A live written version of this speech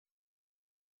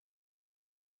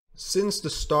Since the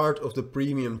start of the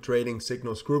premium trading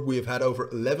signals group, we have had over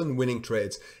 11 winning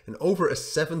trades and over a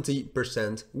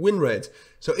 70% win rate.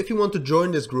 So if you want to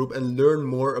join this group and learn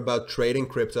more about trading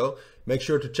crypto, make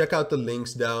sure to check out the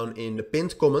links down in the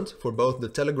pinned comment for both the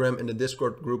Telegram and the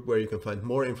Discord group, where you can find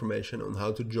more information on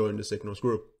how to join the signals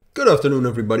group. Good afternoon,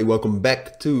 everybody. Welcome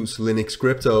back to Cilinix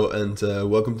Crypto, and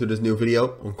welcome to this new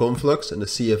video on Conflux and the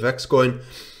CFX coin.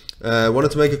 I wanted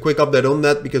to make a quick update on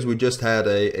that because we just had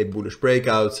a bullish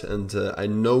breakout, and I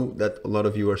know that a lot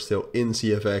of you are still in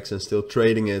CFX and still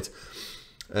trading it.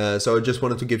 So I just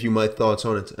wanted to give you my thoughts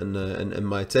on it, and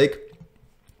my take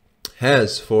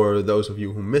has, for those of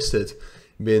you who missed it,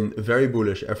 been very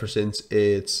bullish ever since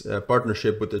its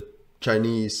partnership with the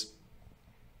Chinese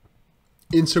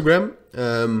Instagram,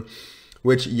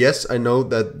 which, yes, I know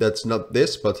that that's not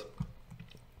this, but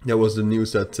that was the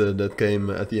news that that came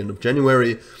at the end of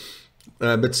January.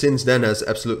 But since then has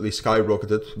absolutely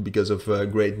skyrocketed because of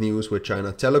great news with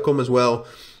China Telecom as well,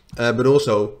 but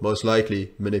also most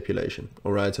likely manipulation.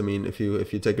 All right, I mean, if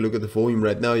you take a look at the volume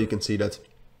right now, you can see that,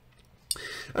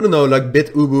 I don't know, like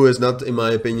BitUbu is not, in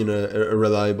my opinion, a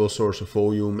reliable source of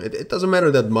volume. It doesn't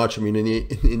matter that much. I mean,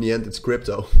 in the end, it's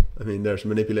crypto. I mean, there's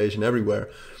manipulation everywhere.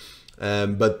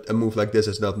 But a move like this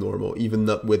is not normal, even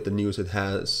not with the news it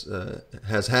has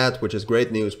had, which is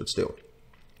great news, but still.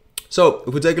 So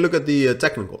if we take a look at the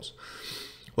technicals,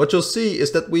 what you'll see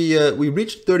is that we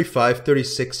reached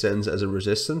 36 cents as a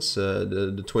resistance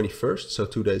the 21st, so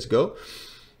 2 days ago.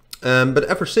 But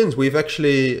ever since, we've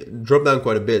actually dropped down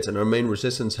quite a bit, and our main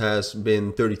resistance has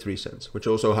been 33 cents, which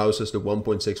also houses the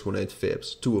 1.618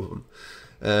 fibs, two of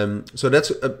them. So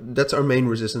that's our main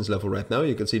resistance level right now.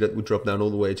 You can see that we dropped down all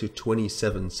the way to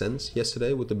 27 cents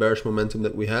yesterday with the bearish momentum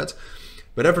that we had.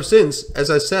 But ever since, as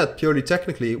I said, purely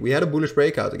technically, we had a bullish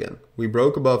breakout again. We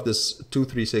broke above this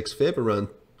 236 fib around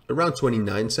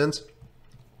 29 cents,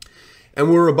 and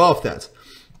we're above that.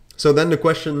 So then the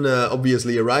question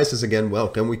obviously arises again, well,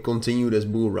 can we continue this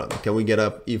bull run? Can we get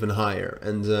up even higher?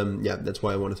 And yeah, that's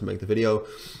why I wanted to make the video.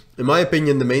 In my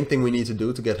opinion, the main thing we need to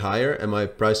do to get higher, and my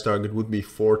price target would be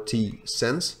 40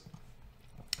 cents.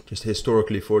 Just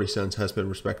historically, 40 cents has been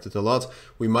respected a lot.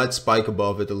 We might spike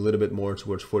above it a little bit more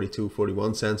towards 42,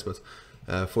 41 cents,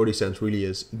 but 40 cents really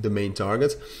is the main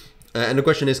target. And the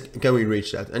question is, can we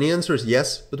reach that? And the answer is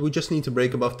yes, but we just need to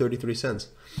break above 33 cents.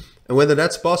 And whether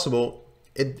that's possible,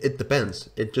 it depends.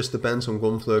 It just depends on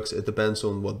Conflux. It depends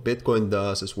on what Bitcoin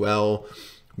does as well.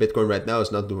 Bitcoin right now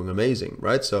is not doing amazing,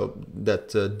 right? So that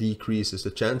decreases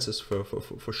the chances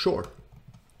for sure.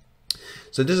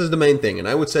 So this is the main thing, and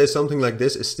I would say something like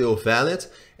this is still valid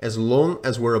as long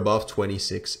as we're above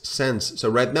 26 cents. So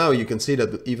right now you can see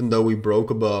that even though we broke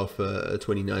above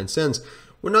 29 cents,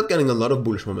 we're not getting a lot of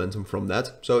bullish momentum from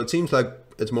that. So it seems like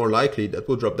it's more likely that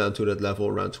we'll drop down to that level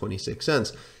around 26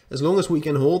 cents. As long as we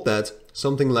can hold that,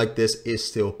 something like this is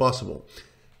still possible.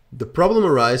 The problem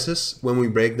arises when we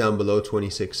break down below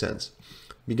 26 cents.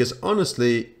 Because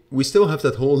honestly, we still have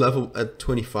that whole level at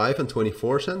 25 and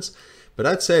 24 cents. But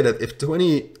I'd say that if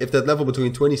that level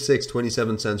between 26,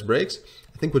 27 cents breaks,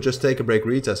 I think we'll just take a break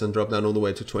retest and drop down all the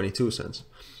way to 22 cents,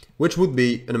 which would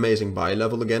be an amazing buy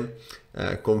level again.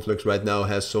 Conflux right now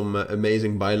has some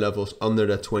amazing buy levels under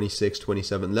that 26,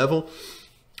 27 level.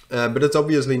 But it's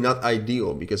obviously not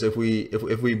ideal, because if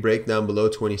we break down below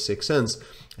 26 cents,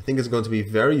 I think it's going to be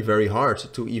very, very hard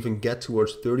to even get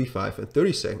towards 35 and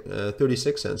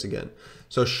 36 cents again.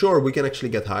 So sure, we can actually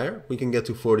get higher. We can get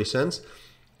to 40 cents.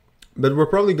 But we're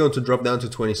probably going to drop down to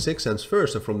 26 cents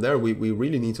first, and from there we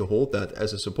really need to hold that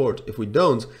as a support. If we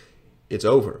don't, it's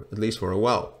over, at least for a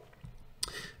while.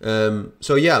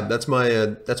 So yeah, that's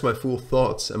my full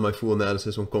thoughts and my full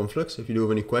analysis on Conflux. If you do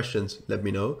have any questions, let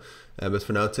me know. But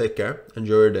for now, take care,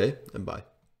 enjoy your day, and bye.